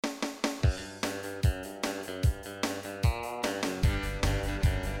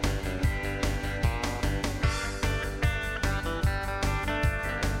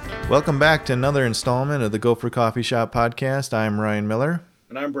Welcome back to another installment of the Gopher Coffee Shop podcast. I'm Ryan Miller.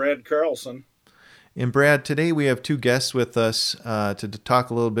 And I'm Brad Carlson. And Brad, today we have two guests with us to talk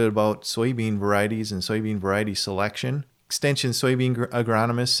a little bit about soybean varieties and soybean variety selection. Extension soybean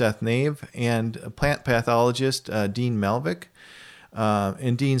agronomist Seth Nave and plant pathologist Dean Malvik.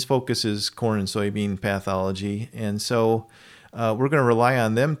 And Dean's focus is corn and soybean pathology. And so we're going to rely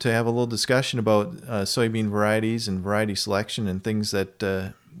on them to have a little discussion about soybean varieties and variety selection and things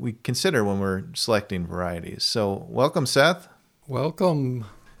that we consider when we're selecting varieties. So welcome, Seth. Welcome.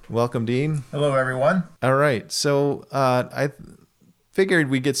 Welcome, Dean. Hello, everyone. All right. So I figured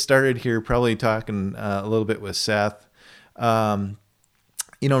we'd get started here probably talking a little bit with Seth.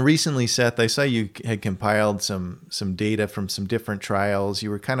 Recently, Seth, I saw you had compiled some data from some different trials. You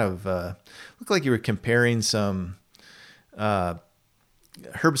were kind of, looked like you were comparing some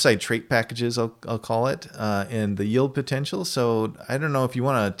herbicide trait packages, I'll call it, and the yield potential. So I don't know if you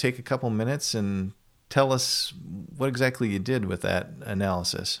want to take a couple minutes and tell us what exactly you did with that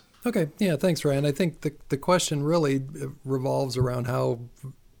analysis. Okay. Yeah, thanks, Ryan. I think the question really revolves around how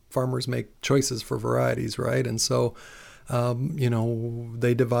farmers make choices for varieties, right? And so,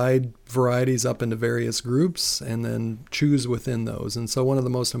 they divide varieties up into various groups and then choose within those. And so one of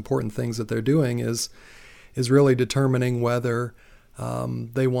the most important things that they're doing is really determining whether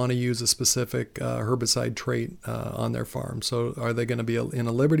they want to use a specific herbicide trait on their farm. So are they going to be in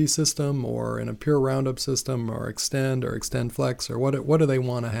a Liberty system or in a pure Roundup system or Extend Flex, or what do they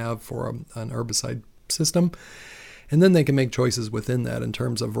want to have for an herbicide system? And then they can make choices within that in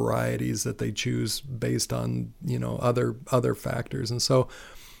terms of varieties that they choose based on, other factors. And so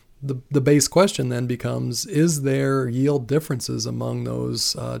the base question then becomes, is there yield differences among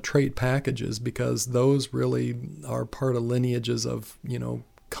those trait packages? Because those really are part of lineages of,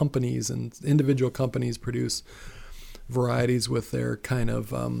 companies, and individual companies produce varieties with their kind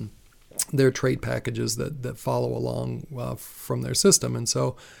of their trait packages that follow along from their system. And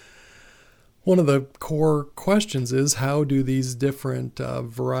so one of the core questions is, how do these different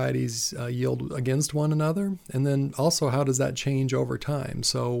varieties yield against one another? And then also, how does that change over time?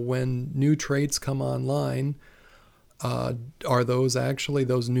 So when new traits come online, are those actually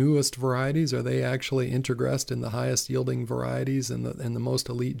those newest varieties? Are they actually introgressed in the highest yielding varieties and the most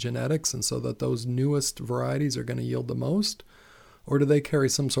elite genetics, and so that those newest varieties are going to yield the most? Or do they carry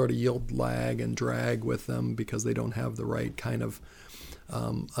some sort of yield lag and drag with them because they don't have the right kind of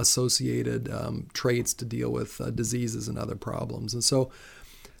associated traits to deal with diseases and other problems? And so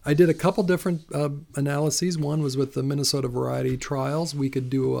I did a couple different analyses. One was with the Minnesota Variety Trials. We could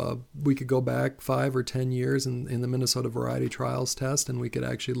go back 5 or 10 years in the Minnesota Variety Trials test, and we could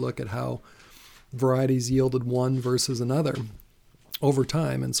actually look at how varieties yielded one versus another over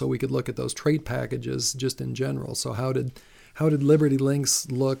time. And so we could look at those trait packages just in general. So how did Liberty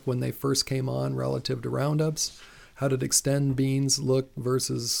Lynx look when they first came on relative to Roundups? How did Extend beans look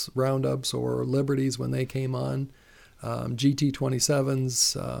versus Roundups or Liberties when they came on?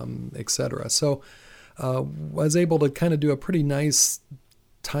 GT27s, etc. So I was able to kind of do a pretty nice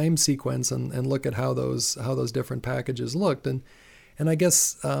time sequence and look at how those different packages looked. And I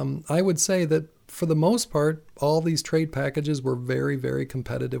guess I would say that for the most part, all these trait packages were very, very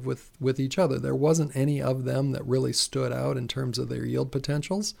competitive with each other. There wasn't any of them that really stood out in terms of their yield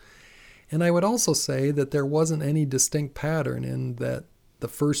potentials. And I would also say that there wasn't any distinct pattern in that the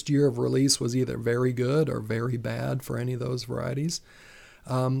first year of release was either very good or very bad for any of those varieties.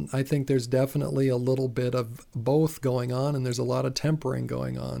 I think there's definitely a little bit of both going on, and there's a lot of tempering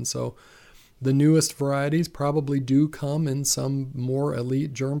going on. So the newest varieties probably do come in some more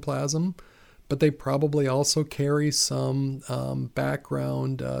elite germplasm, but they probably also carry some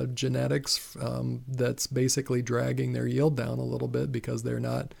background genetics that's basically dragging their yield down a little bit because they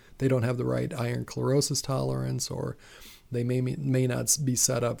don't have the right iron chlorosis tolerance, or they may not be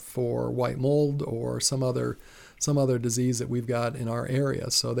set up for white mold or some other disease that we've got in our area.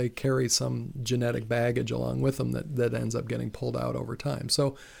 So they carry some genetic baggage along with them that ends up getting pulled out over time.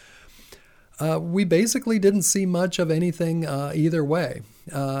 So we basically didn't see much of anything either way.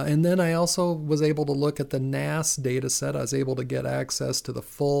 And then I also was able to look at the NASS data set. I was able to get access to the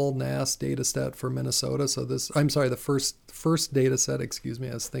full NASS data set for Minnesota. So the first data set, excuse me,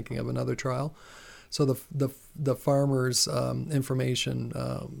 I was thinking of another trial. So the farmers' information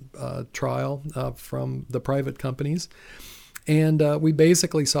trial from the private companies. And we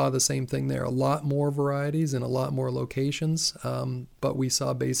basically saw the same thing there, a lot more varieties in a lot more locations, but we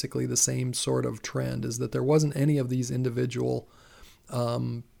saw basically the same sort of trend, is that there wasn't any of these individual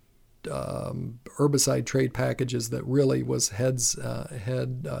herbicide trait packages that really was head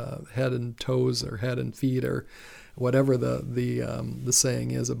and toes or head and feet or whatever the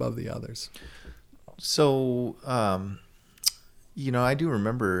saying is, above the others. So, I do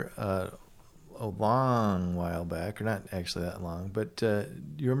remember a long while back, or not actually that long, but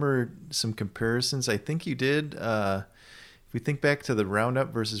you remember some comparisons? I think you did. If we think back to the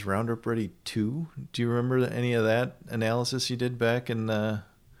Roundup versus Roundup Ready 2, do you remember any of that analysis you did back in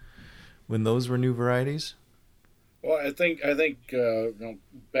when those were new varieties? Well, I think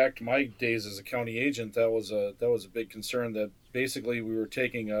back to my days as a county agent, that was a big concern. That basically we were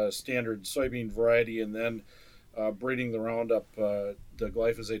taking a standard soybean variety and then breeding the Roundup, the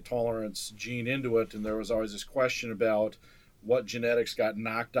glyphosate tolerance gene into it, and there was always this question about what genetics got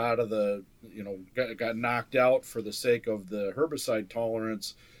knocked out of got knocked out for the sake of the herbicide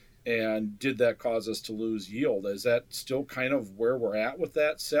tolerance, and did that cause us to lose yield? Is that still kind of where we're at with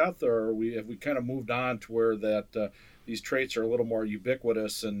that, Seth, or have we kind of moved on to where that these traits are a little more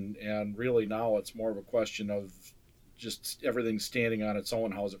ubiquitous, and really now it's more of a question of just everything standing on its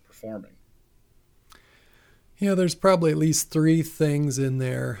own? How's it performing? Yeah, there's probably at least three things in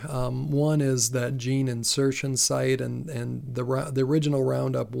there. One is that gene insertion site, and the original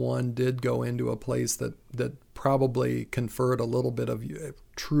Roundup 1 did go into a place that probably conferred a little bit of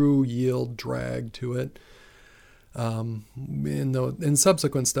true yield drag to it. In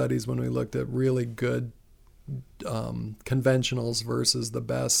subsequent studies, when we looked at really good conventionals versus the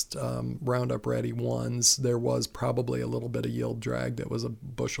best Roundup Ready 1s, there was probably a little bit of yield drag that was a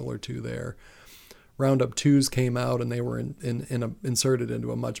bushel or two there. Roundup 2s came out and they were inserted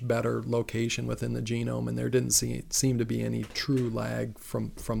into a much better location within the genome, and there didn't seem to be any true lag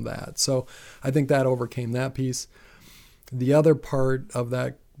from that. So I think that overcame that piece. The other part of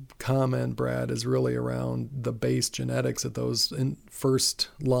that comment, Brad, is really around the base genetics that those first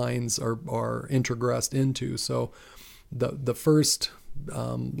lines are introgressed into. So the first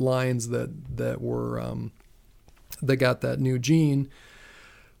lines that were that got that new gene,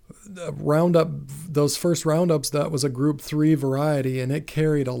 Roundup, those first Roundups, that was a Group 3 variety, and it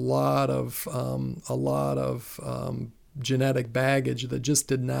carried a lot of genetic baggage that just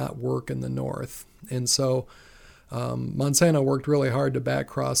did not work in the north. And so Monsanto worked really hard to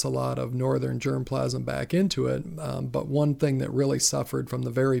backcross a lot of northern germplasm back into it. But one thing that really suffered from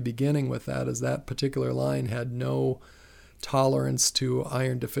the very beginning with that is that particular line had no tolerance to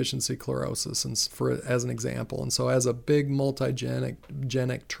iron deficiency chlorosis, and as an example. And so as a big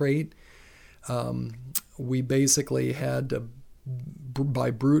multigenic trait, we basically had to, by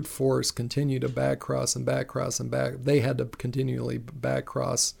brute force, continue to backcross. They had to continually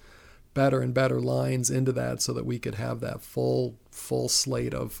backcross better and better lines into that so that we could have that full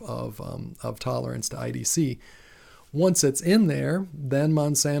slate of tolerance to IDC. Once it's in there, then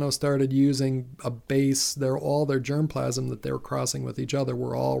Monsanto started using a base. All their germplasm that they were crossing with each other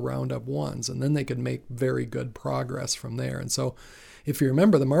were all Roundup 1s, and then they could make very good progress from there. And so if you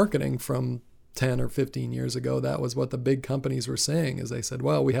remember the marketing from 10 or 15 years ago, that was what the big companies were saying, is they said,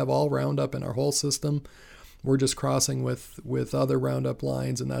 well, we have all Roundup in our whole system. We're just crossing with other Roundup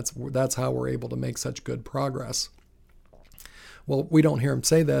lines, and that's how we're able to make such good progress. Well, we don't hear them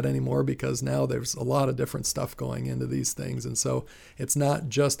say that anymore, because now there's a lot of different stuff going into these things, and so it's not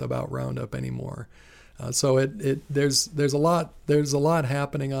just about Roundup anymore. So there's a lot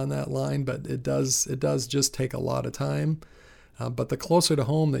happening on that line, but it does just take a lot of time. But the closer to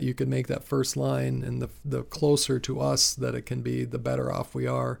home that you can make that first line, and the closer to us that it can be, the better off we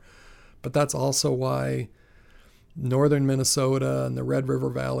are. But that's also why northern Minnesota and the Red River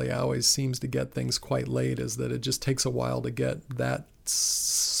Valley always seems to get things quite late, is that it just takes a while to get that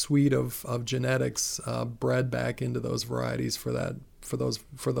suite of genetics bred back into those varieties for that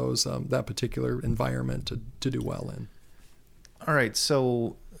particular environment to do well in. All right,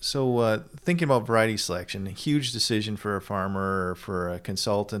 so thinking about variety selection, a huge decision for a farmer or for a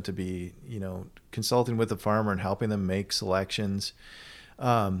consultant to be, consulting with a farmer and helping them make selections.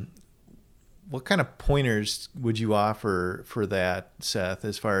 What kind of pointers would you offer for that, Seth,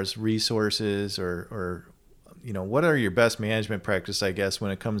 as far as resources or what are your best management practice, I guess,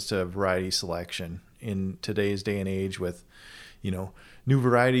 when it comes to variety selection in today's day and age with, new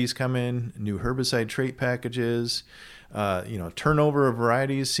varieties come in, new herbicide trait packages, turnover of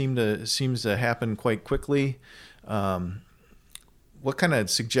varieties seems to happen quite quickly. What kind of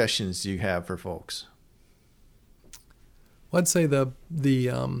suggestions do you have for folks? Well, I'd say the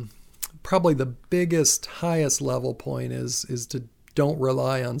probably the biggest, highest level point is to don't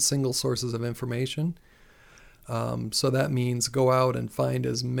rely on single sources of information. So that means go out and find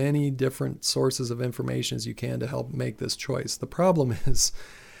as many different sources of information as you can to help make this choice. The problem is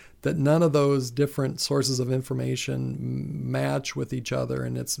that none of those different sources of information match with each other,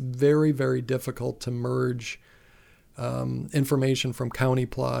 and it's very, very difficult to merge information from county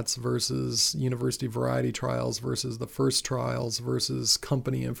plots versus university variety trials versus the first trials versus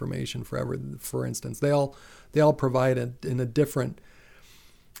company information for instance. They all provide it in a different,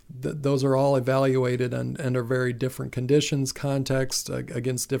 those are all evaluated under very different conditions, context,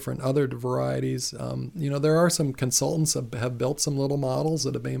 against different other varieties. There are some consultants that have built some little models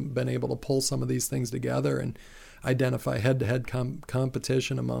that have been able to pull some of these things together and identify head-to-head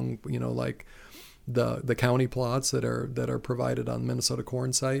competition among, like the county plots that are provided on the Minnesota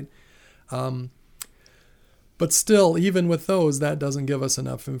Corn site. But still, even with those, that doesn't give us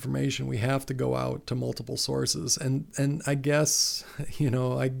enough information. We have to go out to multiple sources. And I guess,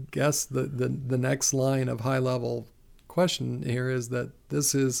 the next line of high level question here is that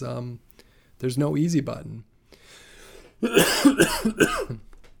this is, there's no easy button.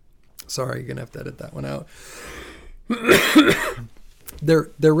 Sorry, you're going to have to edit that one out.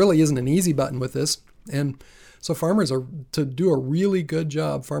 There really isn't an easy button with this. And so to do a really good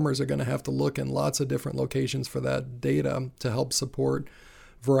job, farmers are going to have to look in lots of different locations for that data to help support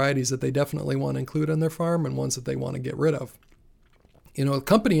varieties that they definitely want to include on their farm and ones that they want to get rid of.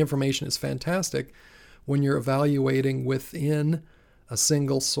 Company information is fantastic when you're evaluating within a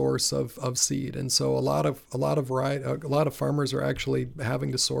single source of seed. And so a lot of farmers are actually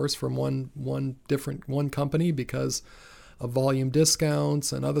having to source from one company because of volume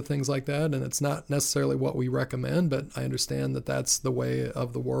discounts and other things like that. And it's not necessarily what we recommend, but I understand that that's the way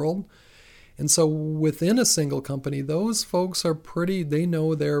of the world. And so within a single company, those folks are they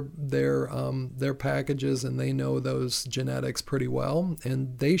know their packages and they know those genetics pretty well.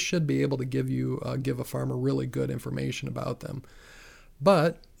 And they should be able to give a farmer really good information about them.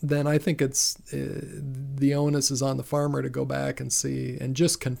 But then I think it's the onus is on the farmer to go back and see and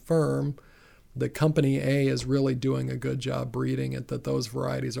just confirm the company A is really doing a good job breeding it, that those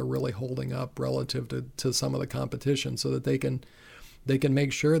varieties are really holding up relative to some of the competition, so that they can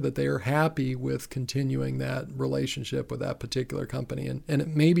make sure that they are happy with continuing that relationship with that particular company. And it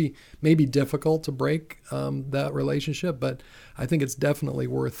may be difficult to break that relationship, but I think it's definitely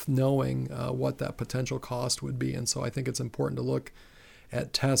worth knowing what that potential cost would be. And so I think it's important to look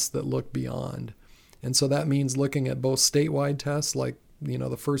at tests that look beyond. And so that means looking at both statewide tests like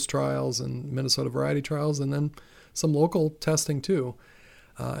the first trials and Minnesota variety trials, and then some local testing too.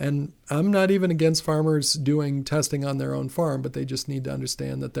 And I'm not even against farmers doing testing on their own farm, but they just need to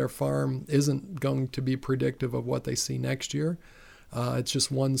understand that their farm isn't going to be predictive of what they see next year. It's just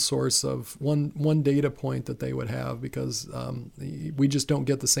one source of one data point that they would have, because we just don't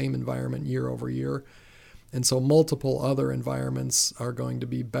get the same environment year over year. And so multiple other environments are going to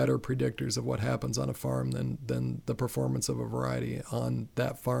be better predictors of what happens on a farm than the performance of a variety on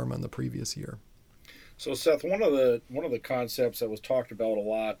that farm on the previous year. So Seth, one of the concepts that was talked about a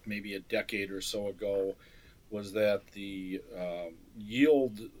lot maybe a decade or so ago was that the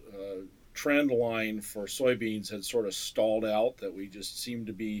yield trend line for soybeans had sort of stalled out, that we just seemed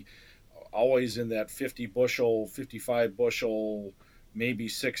to be always in that 50 bushel, 55 bushel, maybe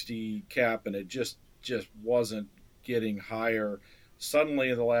 60 cap, and it just wasn't getting higher.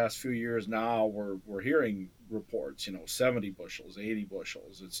 Suddenly in the last few years now we're hearing reports, 70 bushels, 80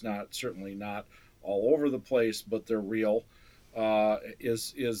 bushels. It's certainly not all over the place, but they're real.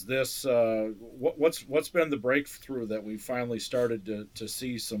 Is this what's been the breakthrough that we finally started to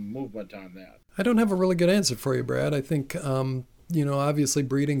see some movement on that? I don't have a really good answer for you, Brad. I think obviously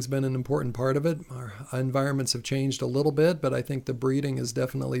breeding's been an important part of it. Our environments have changed a little bit, but I think the breeding has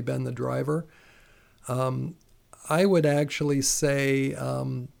definitely been the driver. I would actually say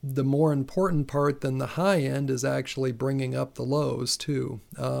the more important part than the high end is actually bringing up the lows too.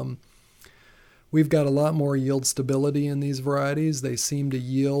 We've got a lot more yield stability in these varieties. They seem to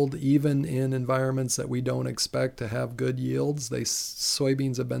yield even in environments that we don't expect to have good yields.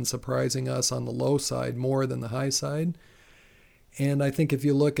 Soybeans have been surprising us on the low side more than the high side. And I think if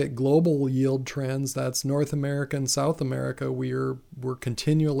you look at global yield trends, that's North America and South America, we're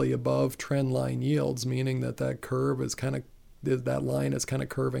continually above trend line yields, meaning that curve is that line is kind of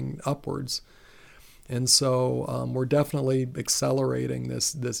curving upwards. And so we're definitely accelerating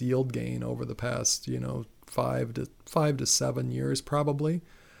this yield gain over the past 5 to 7 years probably.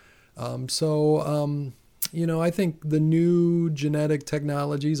 I think the new genetic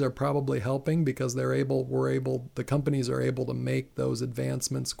technologies are probably helping, because the companies are able to make those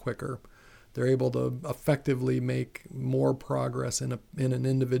advancements quicker. They're able to effectively make more progress in an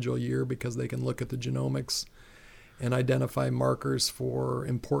individual year, because they can look at the genomics and identify markers for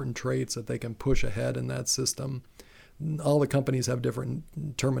important traits that they can push ahead in that system. All the companies have different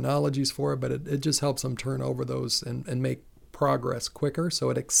terminologies for it, but it just helps them turn over those and make progress quicker.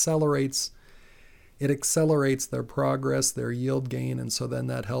 So it accelerates it accelerates their progress, their yield gain, and so then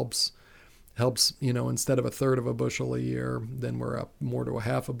that helps, instead of a third of a bushel a year, then we're up more to a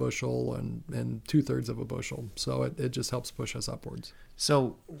half a bushel and 2/3 of a bushel. So it just helps push us upwards.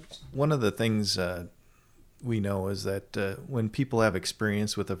 So one of the things we know is that when people have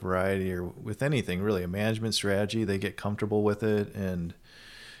experience with a variety or with anything, really a management strategy, they get comfortable with it and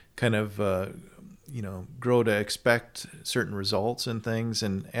kind of, grow to expect certain results and things.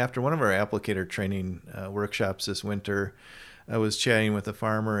 And after one of our applicator training workshops this winter, I was chatting with a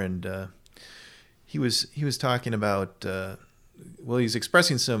farmer, and he was talking about, he's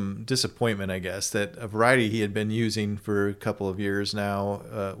expressing some disappointment, I guess, that a variety he had been using for a couple of years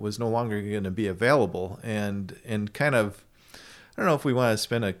now was no longer going to be available, and kind of, I don't know if we want to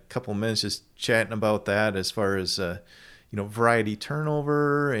spend a couple minutes just chatting about that as far as variety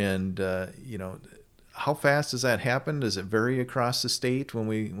turnover and how fast does that happen? Does it vary across the state when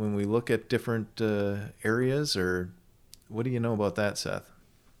we look at different areas, or what do you know about that, Seth?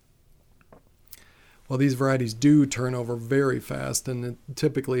 Well, these varieties do turn over very fast, and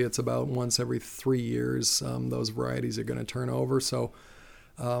typically it's about once every 3 years those varieties are going to turn over. So,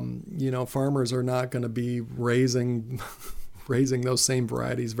 farmers are not going to be raising those same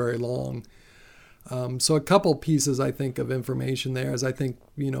varieties very long. So a couple pieces, I think, of information there is, I think,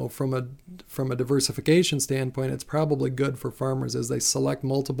 from a diversification standpoint, it's probably good for farmers as they select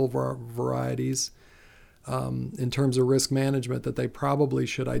multiple varieties in terms of risk management, that they probably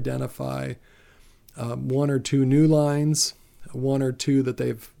should identify one or two new lines, one or two that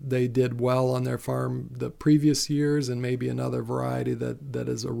they did well on their farm the previous years, and maybe another variety that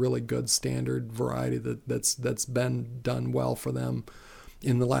is a really good standard variety that's been done well for them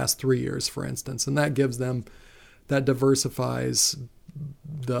in the last 3 years, for instance. And that diversifies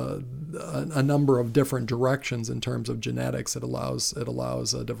a number of different directions in terms of genetics. It allows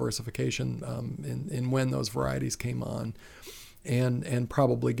a diversification in when those varieties came on, and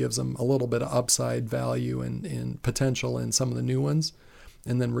probably gives them a little bit of upside value and potential in some of the new ones,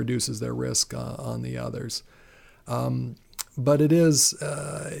 and then reduces their risk on the others. But it is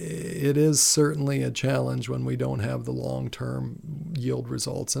certainly a challenge when we don't have the long-term yield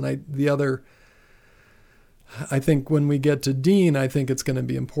results. And I think when we get to Dean, I think it's going to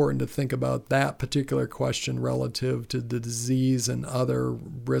be important to think about that particular question relative to the disease and other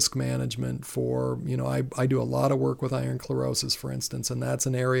risk management for, I do a lot of work with iron chlorosis, for instance, and that's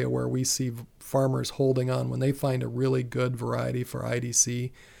an area where we see farmers holding on. When they find a really good variety for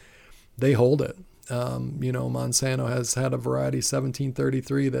IDC, they hold it. Monsanto has had a variety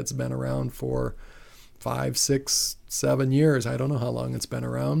 1733 that's been around for 5, 6, 7 years. I don't know how long it's been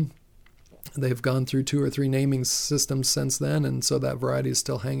around. They've gone through 2 or 3 naming systems since then, and so that variety is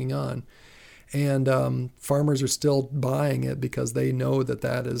still hanging on. And farmers are still buying it because they know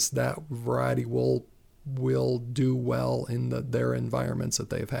that variety will do well in their environments that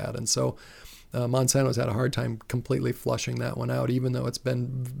they've had. And so Monsanto's had a hard time completely flushing that one out, even though it's been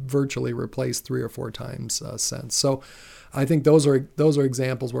virtually replaced 3 or 4 times since. So I think those are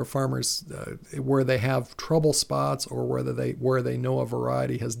examples where farmers, where they have trouble spots, or where they know a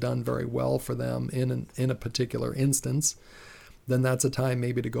variety has done very well for them in a particular instance, then that's a time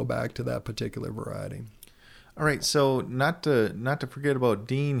maybe to go back to that particular variety. All right, so not to forget about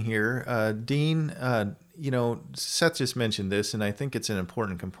Dean here. Dean, Seth just mentioned this, and I think it's an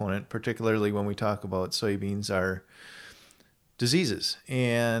important component, particularly when we talk about soybeans, are diseases,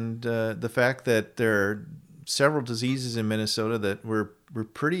 and the fact that there are several diseases in Minnesota that we're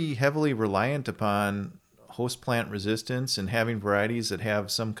pretty heavily reliant upon host plant resistance and having varieties that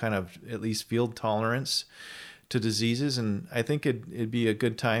have some kind of at least field tolerance to diseases. And I think it'd be a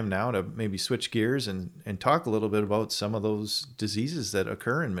good time now to maybe switch gears and talk a little bit about some of those diseases that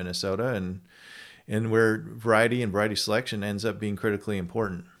occur in Minnesota and where variety and variety selection ends up being critically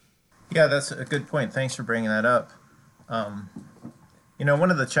important. Yeah, that's a good point. Thanks for bringing that up.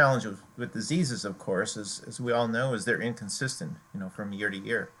 One of the challenges with diseases, of course, as we all know, is they're inconsistent, from year to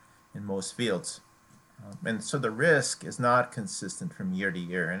year in most fields. And so the risk is not consistent from year to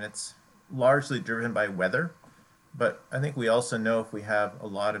year, and it's largely driven by weather. But I think we also know, if we have a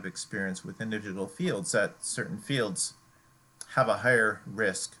lot of experience with individual fields, that certain fields have a higher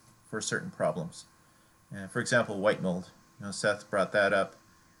risk for certain problems. For example, white mold. Seth brought that up.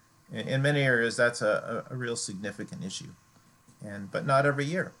 In many areas, that's a real significant issue, but not every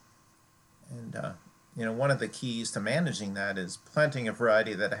year. And one of the keys to managing that is planting a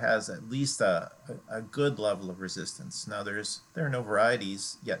variety that has at least a good level of resistance. Now, there are no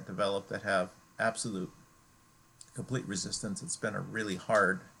varieties yet developed that have absolute complete resistance. It's been a really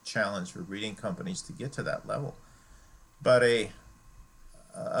hard challenge for breeding companies to get to that level. But a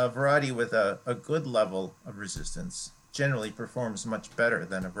a variety with a good level of resistance generally performs much better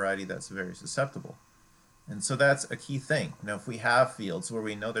than a variety that's very susceptible. And so that's a key thing. If we have fields where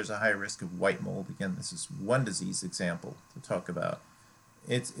we know there's a high risk of white mold, again, this is one disease example to talk about,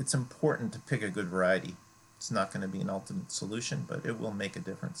 it's important to pick a good variety. It's not going to be an ultimate solution, but it will make a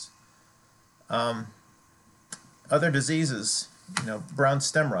difference. Other diseases, brown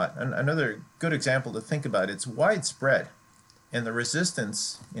stem rot, another good example to think about. It's widespread, and the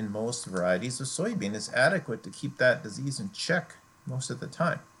resistance in most varieties of soybean is adequate to keep that disease in check most of the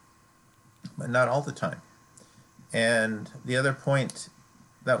time, but not all the time. And the other point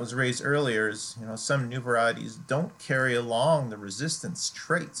that was raised earlier is, some new varieties don't carry along the resistance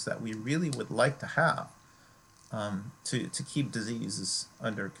traits that we really would like to have to keep diseases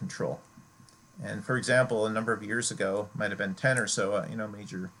under control. And for example, a number of years ago, might have been 10 or so, a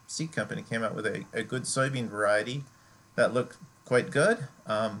major seed company came out with a good soybean variety that looked quite good.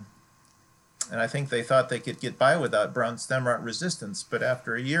 And I think they thought they could get by without brown stem rot resistance. But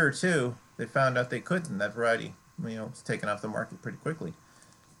after a year or two, they found out they couldn't. That variety, was taken off the market pretty quickly,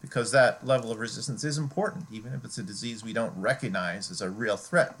 because that level of resistance is important, even if it's a disease we don't recognize as a real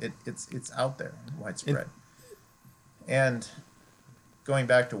threat. It's out there and widespread. And going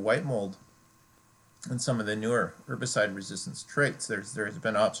back to white mold and some of the newer herbicide resistance traits, there's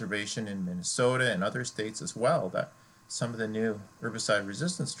been observation in Minnesota and other states as well that some of the new herbicide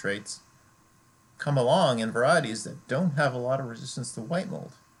resistance traits come along in varieties that don't have a lot of resistance to white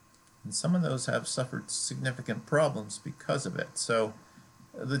mold. And some of those have suffered significant problems because of it. So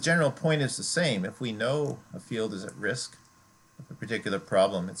the general point is the same. If we know a field is at risk of a particular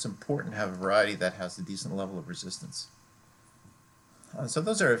problem, it's important to have a variety that has a decent level of resistance. So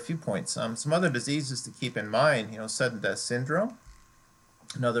those are a few points. Some other diseases to keep in mind, sudden death syndrome,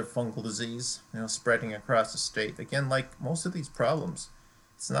 another fungal disease, spreading across the state. Again, like most of these problems,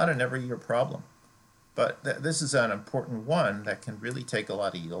 it's not an every year problem. But this is an important one that can really take a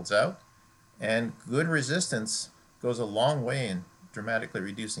lot of yields out. And good resistance goes a long way in dramatically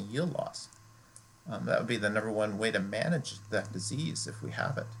reducing yield loss. That would be the number one way to manage that disease if we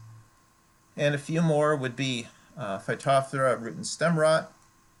have it. And a few more would be Phytophthora root and stem rot.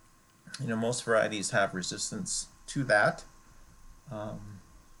 Most varieties have resistance to that. Pod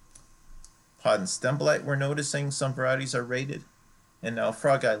and stem blight, we're noticing some varieties are rated. And now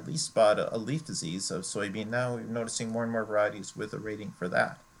frog-eyed leaf spot, a leaf disease of soybean, now we're noticing more and more varieties with a rating for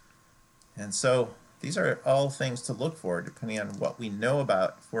that. And so these are all things to look for depending on what we know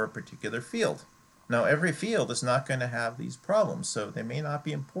about for a particular field. Now every field is not going to have these problems, so they may not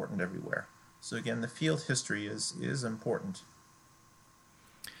be important everywhere. So again, the field history is important.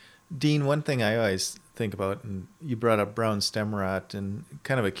 Dean, one thing I always think about, and you brought up brown stem rot, and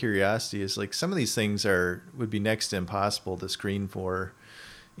kind of a curiosity is like some of these things would be next to impossible to screen for,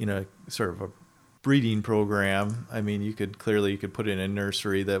 sort of a breeding program. I mean, you could put in a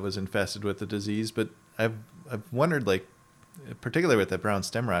nursery that was infested with the disease, but I've wondered, like, particularly with the brown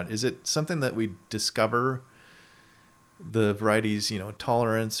stem rot, is it something that we discover the variety's,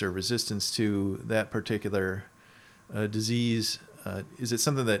 tolerance or resistance to that particular disease? Is it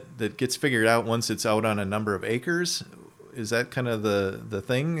something that gets figured out once it's out on a number of acres? Is that kind of the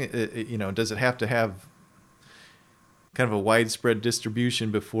thing? Does it have to have kind of a widespread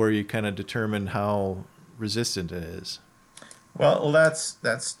distribution before you kind of determine how resistant it is? Well,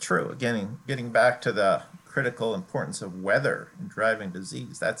 that's true. Again, getting back to the critical importance of weather in driving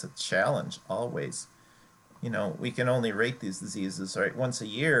disease, that's a challenge always. We can only rate these diseases once a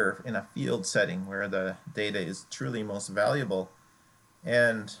year in a field setting where the data is truly most valuable.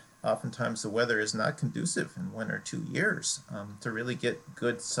 And oftentimes the weather is not conducive in 1 or 2 years to really get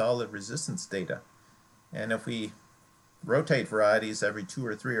good, solid resistance data. And if we rotate varieties every 2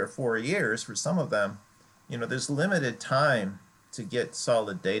 or 3 or 4 years for some of them, there's limited time to get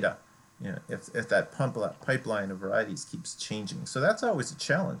solid data, if that pipeline of varieties keeps changing. So that's always a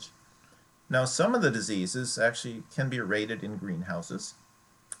challenge. Now, some of the diseases actually can be rated in greenhouses.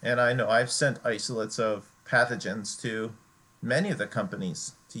 And I know I've sent isolates of pathogens to many of the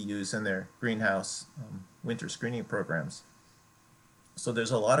companies to use in their greenhouse winter screening programs. So there's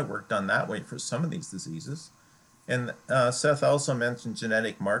a lot of work done that way for some of these diseases. And Seth also mentioned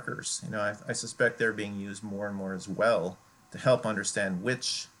genetic markers. I suspect they're being used more and more as well to help understand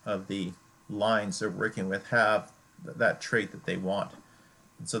which of the lines they're working with have that trait that they want.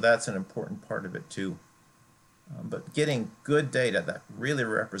 And so that's an important part of it too. But getting good data that really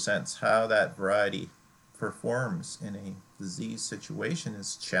represents how that variety performs in a disease situation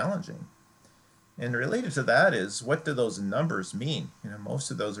is challenging. And related to that is, what do those numbers mean? Most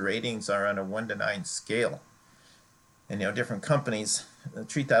of those ratings are on a 1 to 9 scale. And, different companies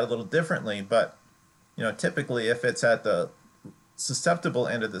treat that a little differently. But, typically if it's at the susceptible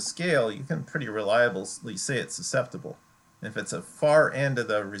end of the scale, you can pretty reliably say it's susceptible. And if it's a far end of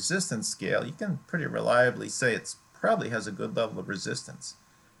the resistance scale, you can pretty reliably say it's probably has a good level of resistance.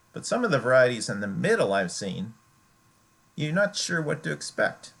 But some of the varieties in the middle I've seen, you're not sure what to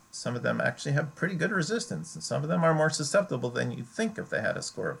expect. Some of them actually have pretty good resistance, and some of them are more susceptible than you'd think if they had a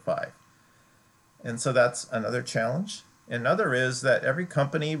score of 5. And so that's another challenge. Another is that every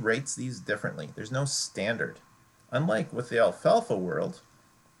company rates these differently. There's no standard. Unlike with the alfalfa world,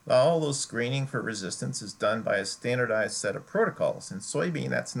 all those screening for resistance is done by a standardized set of protocols. In soybean,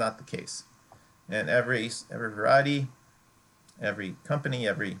 that's not the case. And every variety, every company,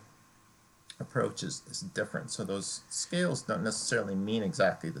 every approach is different. So those scales don't necessarily mean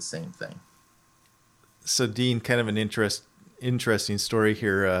exactly the same thing. So Dean, kind of an interesting story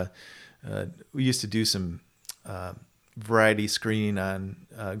here. We used to do some variety screening on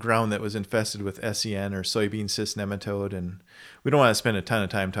ground that was infested with SEN or soybean cyst nematode, and we don't want to spend a ton of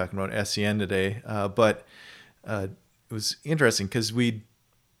time talking about SEN today, but it was interesting because we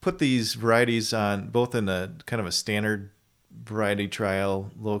put these varieties on both in a kind of a standard variety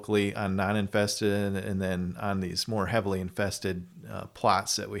trial locally on non-infested and then on these more heavily infested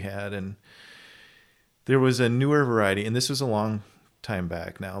plots that we had. And there was a newer variety, and this was a long time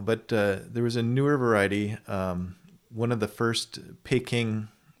back now, but there was a newer variety, one of the first Peking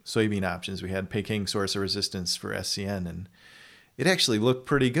soybean options we had, Peking source of resistance for SCN, and it actually looked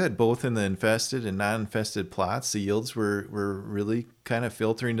pretty good both in the infested and non-infested plots. The yields were really kind of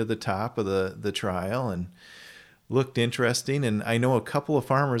filtering to the top of the trial and looked interesting. And I know a couple of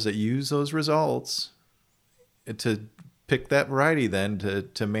farmers that use those results to pick that variety then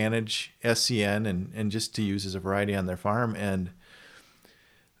to manage SCN and just to use as a variety on their farm. And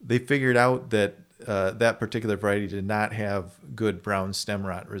they figured out that that particular variety did not have good brown stem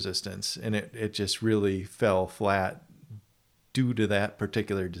rot resistance, and it just really fell flat due to that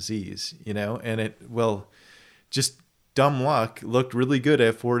particular disease, and just dumb luck, looked really good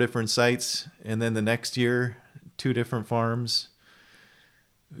at 4 different sites, and then the next year 2 different farms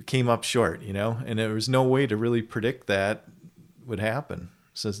came up short, and there was no way to really predict that would happen.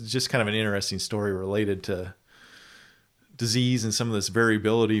 So it's just kind of an interesting story related to disease and some of this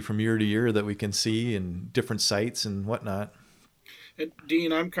variability from year to year that we can see in different sites and whatnot. And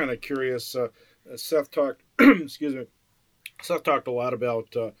Dean, I'm kind of curious. Seth talked, excuse me. Seth talked a lot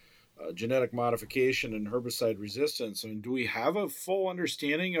about genetic modification and herbicide resistance. I mean, do we have a full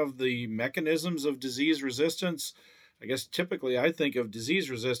understanding of the mechanisms of disease resistance? I guess typically I think of disease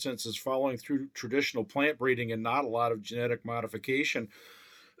resistance as following through traditional plant breeding and not a lot of genetic modification.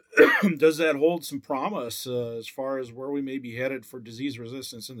 Does that hold some promise as far as where we may be headed for disease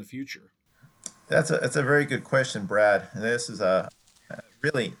resistance in the future? That's a very good question, Brad. And this is a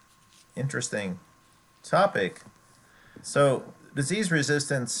really interesting topic. So disease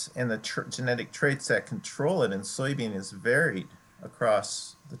resistance and the genetic traits that control it in soybean is varied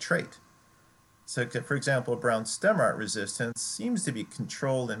across the trait. So, for example, brown stem rot resistance seems to be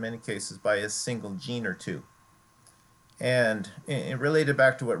controlled in many cases by a single gene or two. And related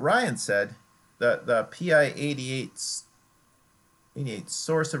back to what Ryan said, the PI88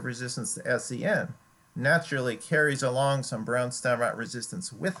 source of resistance to SEN naturally carries along some brown stem rot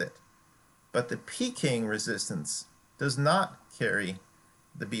resistance with it. But the Peking resistance does not carry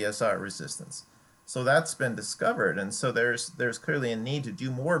the BSR resistance. So that's been discovered. And so there's clearly a need to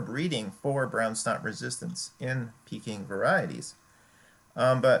do more breeding for brown stem rot resistance in Peking varieties.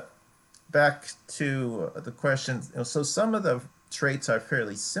 But back to the question, so some of the traits are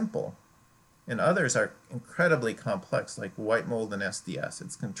fairly simple and others are incredibly complex, like white mold and SDS.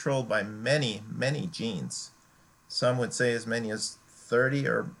 It's controlled by many, many genes. Some would say as many as 30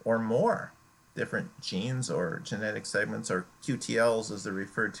 or more different genes or genetic segments, or QTLs as they're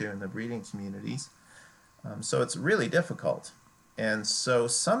referred to in the breeding communities. So it's really difficult. And so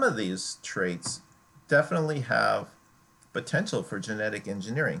some of these traits definitely have potential for genetic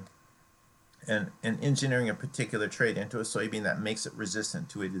engineering. And engineering a particular trait into a soybean that makes it resistant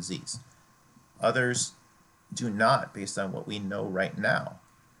to a disease. Others do not, based on what we know right now.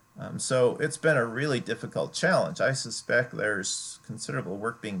 So it's been a really difficult challenge. I suspect there's considerable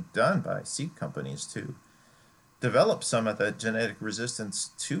work being done by seed companies to develop some of the genetic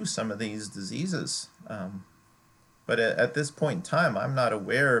resistance to some of these diseases. But at this point in time, I'm not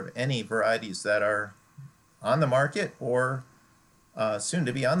aware of any varieties that are on the market or soon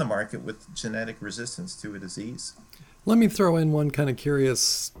to be on the market with genetic resistance to a disease. Let me throw in one kind of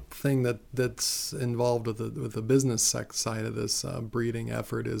curious thing that's involved with the business side of this breeding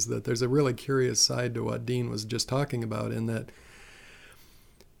effort, is that there's a really curious side to what Dean was just talking about, in that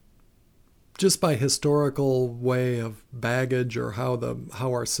just by historical way of baggage, or how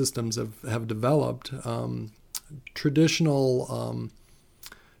our systems have developed, traditional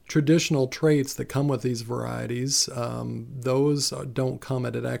traits that come with these varieties, those don't come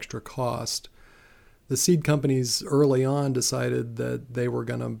at an extra cost. The seed companies early on decided that they were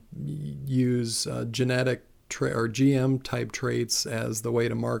going to use genetic or GM type traits as the way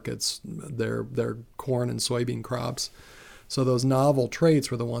to market their corn and soybean crops. So those novel traits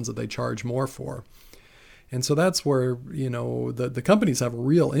were the ones that they charge more for. And so that's where, the companies have a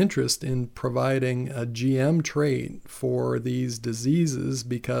real interest in providing a GM trait for these diseases,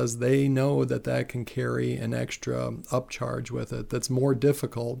 because they know that can carry an extra upcharge with it that's more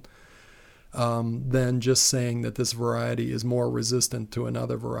difficult than just saying that this variety is more resistant to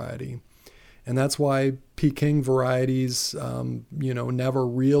another variety. And that's why Peking varieties, never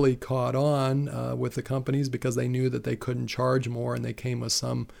really caught on with the companies, because they knew that they couldn't charge more, and they came with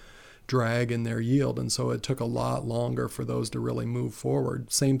some drag in their yield. And so it took a lot longer for those to really move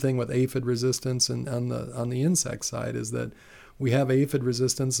forward. Same thing with aphid resistance, and on the insect side, is that we have aphid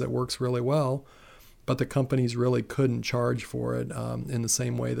resistance that works really well, but the companies really couldn't charge for it in the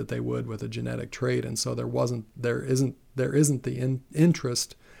same way that they would with a genetic trait. And so there isn't the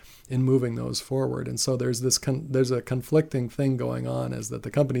interest in moving those forward. And so there's a conflicting thing going on, is that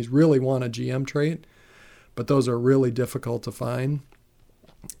the companies really want a GM trait, but those are really difficult to find.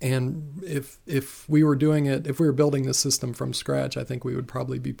 And if we were building this system from scratch, I think we would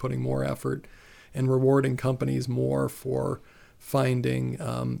probably be putting more effort and rewarding companies more for finding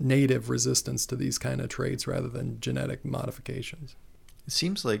native resistance to these kind of traits rather than genetic modifications. It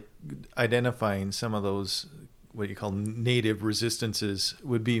seems like identifying some of those, what you call native resistances,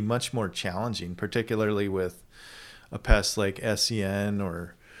 would be much more challenging, particularly with a pest like SCN,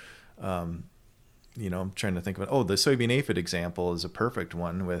 or I'm trying to think of the soybean aphid example is a perfect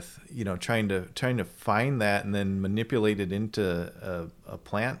one, with trying to find that and then manipulate it into a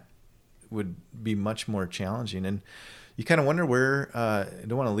plant would be much more challenging. And you kind of wonder where, I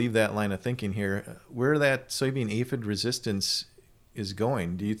don't want to leave that line of thinking here, where that soybean aphid resistance is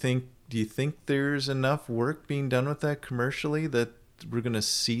going. Do you think there's enough work being done with that commercially that we're going to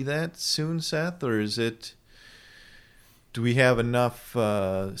see that soon, Seth? Or do we have enough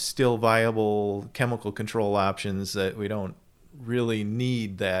still viable chemical control options that we don't really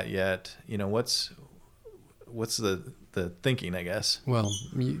need that yet? What's the thinking, I guess? Well,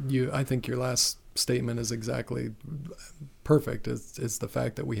 I think your last statement is exactly perfect. It's the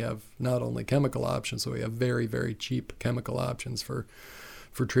fact that we have not only chemical options, so we have very, very cheap chemical options for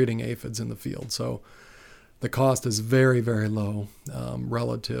treating aphids in the field. So the cost is very, very low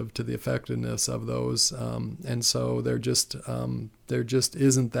relative to the effectiveness of those, and so there just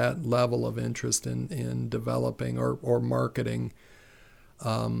isn't that level of interest in developing or marketing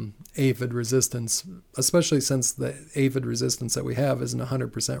aphid resistance, especially since the aphid resistance that we have isn't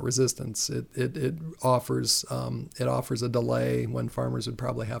 100% resistance. It offers a delay when farmers would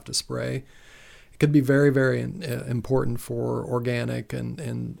probably have to spray. It could be very, very important for organic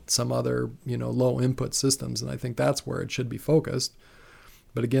and some other low input systems, and I think that's where it should be focused.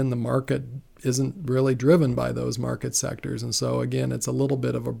 But again, the market isn't really driven by those market sectors, and so again, it's a little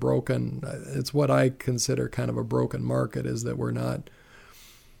bit of it's what I consider kind of a broken market, is that we're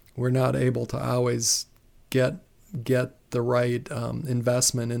not able to always get the right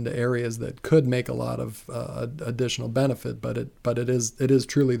investment into areas that could make a lot of additional benefit, but it is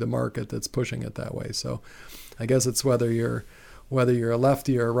truly the market that's pushing it that way. So I guess it's whether you're a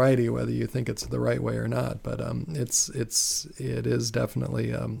lefty or a righty, whether you think it's the right way or not. But it is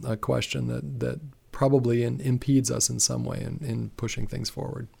definitely a question that probably impedes us in some way in pushing things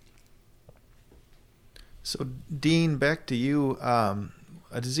forward. So Dean, back to you.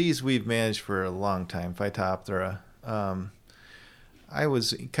 A disease we've managed for a long time, Phytophthora. I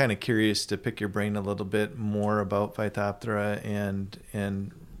was kind of curious to pick your brain a little bit more about Phytophthora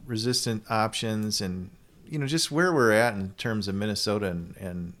and resistant options, and just where we're at in terms of Minnesota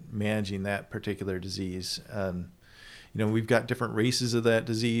and managing that particular disease. We've got different races of that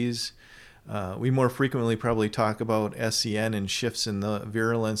disease. We more frequently probably talk about SCN and shifts in the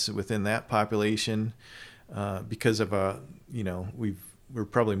virulence within that population because of we're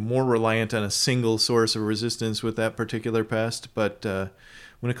probably more reliant on a single source of resistance with that particular pest. But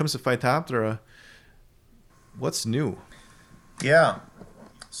when it comes to Phytophthora, what's new? Yeah.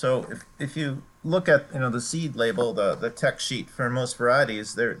 So if you look at the seed label, the tech sheet for most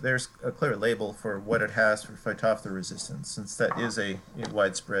varieties, there's a clear label for what it has for Phytophthora resistance, since that is a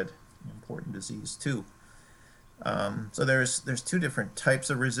widespread important disease too. So there's two different types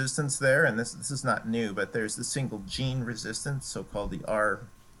of resistance there, and this is not new, but there's the single gene resistance, so-called the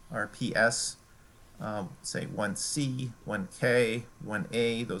RPS, say 1C, 1K,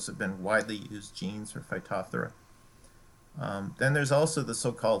 1A. Those have been widely used genes for Phytophthora. Then there's also the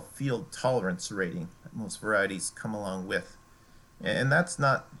so-called field tolerance rating that most varieties come along with. And that's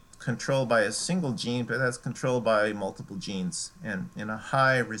not controlled by a single gene, but that's controlled by multiple genes. And in a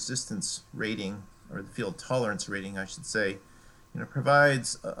high resistance rating, or the field tolerance rating, I should say,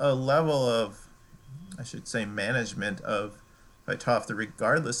 provides a level of, I should say, management of Phytophthora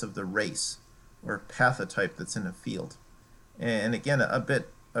regardless of the race or pathotype that's in a field. And again,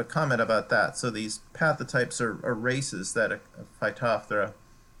 a comment about that. So these pathotypes are races that a Phytophthora,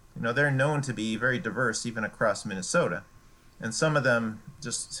 they're known to be very diverse even across Minnesota. And some of them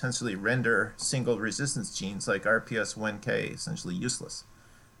just essentially render single resistance genes like RPS1K essentially useless.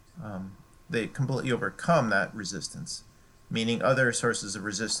 They completely overcome that resistance, meaning other sources of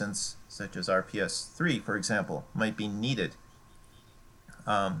resistance, such as RPS3, for example, might be needed.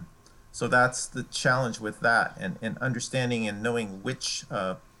 So that's the challenge with that, and understanding and knowing which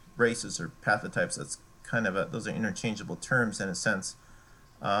races or pathotypes. That's kind of those are interchangeable terms in a sense.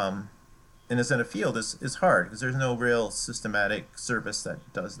 And as in a field is hard because there's no real systematic service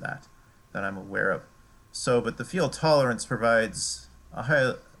that does that I'm aware of. So, but the field tolerance provides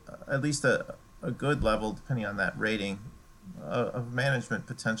at least a good level, depending on that rating, of management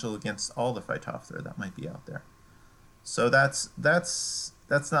potential against all the Phytophthora that might be out there. So that's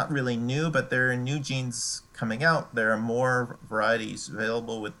not really new, but there are new genes coming out. There are more varieties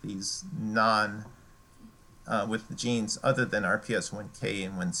available with these with the genes other than RPS1K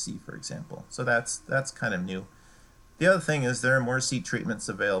and 1C, for example. So that's kind of new. The other thing is there are more seed treatments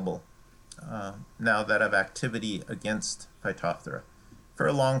available now that have activity against Phytophthora. For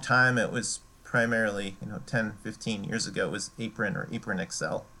a long time, it was primarily, 10, 15 years ago, it was Apron or Apron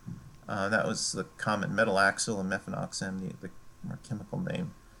XL. That was the common metalaxyl and mefenoxam, the more chemical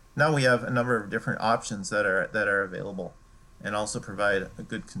name. Now we have a number of different options that are available and also provide a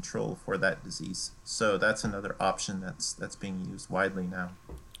good control for that disease. So that's another option that's being used widely now.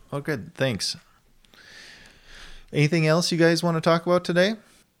 Oh, good. Thanks. Anything else you guys want to talk about today?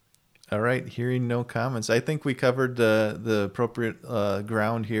 All right. Hearing no comments, I think we covered the appropriate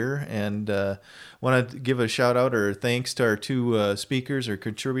ground here, and want to give a shout out or thanks to our two speakers or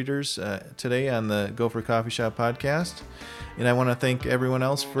contributors today on the Gopher Coffee Shop podcast. And I want to thank everyone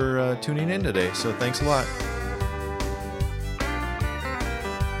else for tuning in today. So thanks a lot.